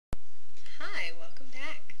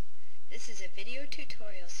is a video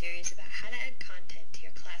tutorial series about how to add content to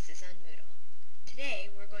your classes on Moodle. Today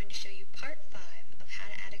we're going to show you part 5 of how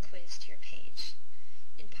to add a quiz to your page.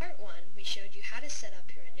 In part 1 we showed you how to set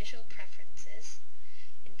up your initial preferences.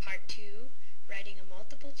 In part 2, writing a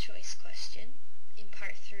multiple choice question. In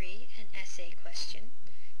part 3, an essay question.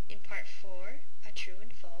 In part 4, a true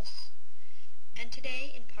and false. And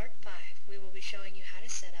today in part 5 we will be showing you how to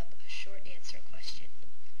set up a short answer question.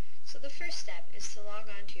 So the first step is to log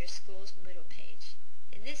on to your school's Moodle page.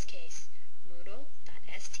 In this case,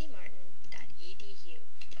 moodle.stmartin.edu.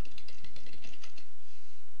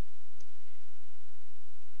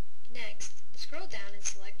 Next, scroll down and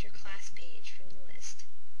select your class page from the list.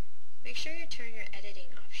 Make sure you turn your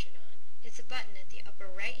editing option on. It's a button at the upper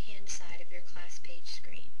right-hand side of your class page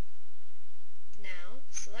screen. Now,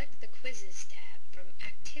 select the Quizzes tab from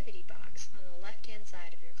Activity box on the left-hand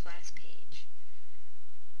side of your class page.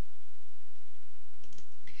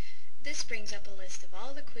 This brings up a list of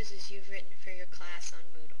all the quizzes you've written for your class on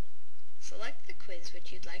Moodle. Select the quiz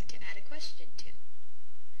which you'd like to add a question to.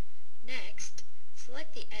 Next,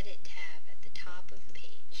 select the Edit tab at the top of the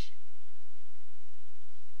page.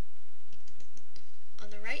 On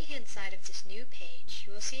the right-hand side of this new page,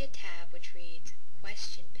 you will see a tab which reads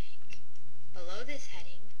Question Bank. Below this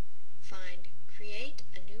heading, find Create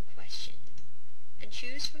a New Question and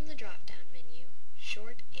choose from the drop-down menu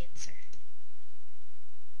Short Answer.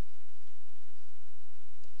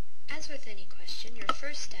 As with any question, your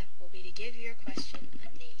first step will be to give your question a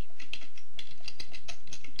name.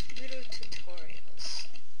 Moodle Tutorials.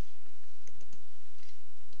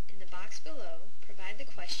 In the box below, provide the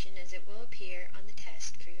question as it will appear on the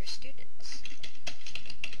test for your students.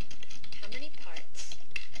 How many parts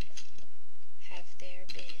have there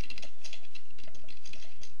been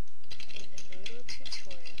in the Moodle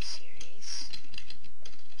tutorial series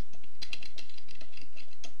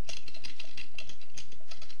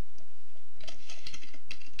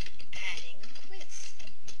adding a quiz?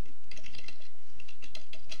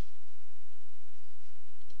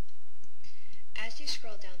 As you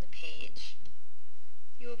scroll down the page,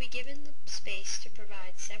 you will be given the space to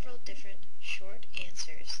provide several different short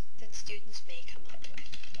answers that students may come up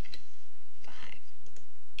with. 5,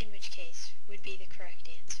 in which case would be the correct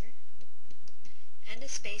answer, and a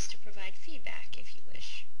space to provide feedback if you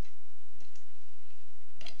wish.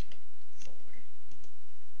 4,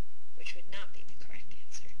 which would not be the correct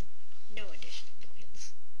answer. No additional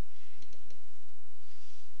points.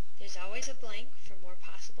 There's always a blank for more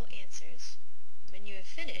possible answers. When you have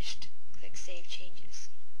finished, click Save Changes.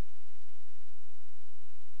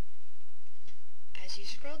 As you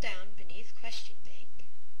scroll down beneath Question Bank,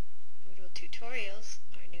 Moodle Tutorials,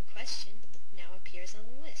 our new question, now appears on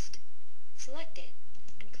the list. Select it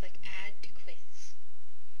and click Add to Quiz.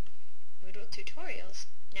 Moodle Tutorials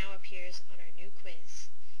now appears on our new quiz.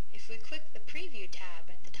 If we click the Preview tab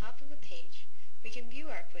at the top of the page, we can view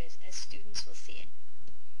our quiz as students will see it.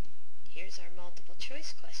 Here's our multiple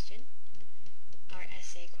choice question, our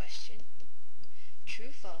essay question,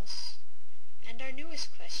 true-false, and our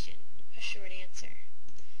newest question, a short answer.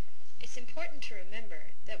 It's important to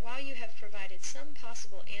remember that while you have provided some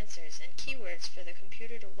possible answers and keywords for the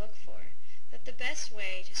computer to look for, that the best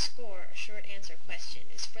way to score a short answer question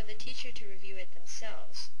is for the teacher to review it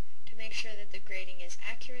themselves to make sure that the grading is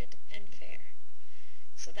accurate and fair.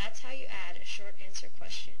 So that's how you add a short answer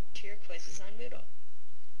question to your quizzes on Moodle.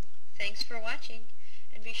 Thanks for watching,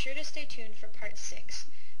 and be sure to stay tuned for part 6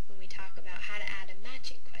 when we talk about how to add a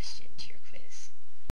matching question to your quiz.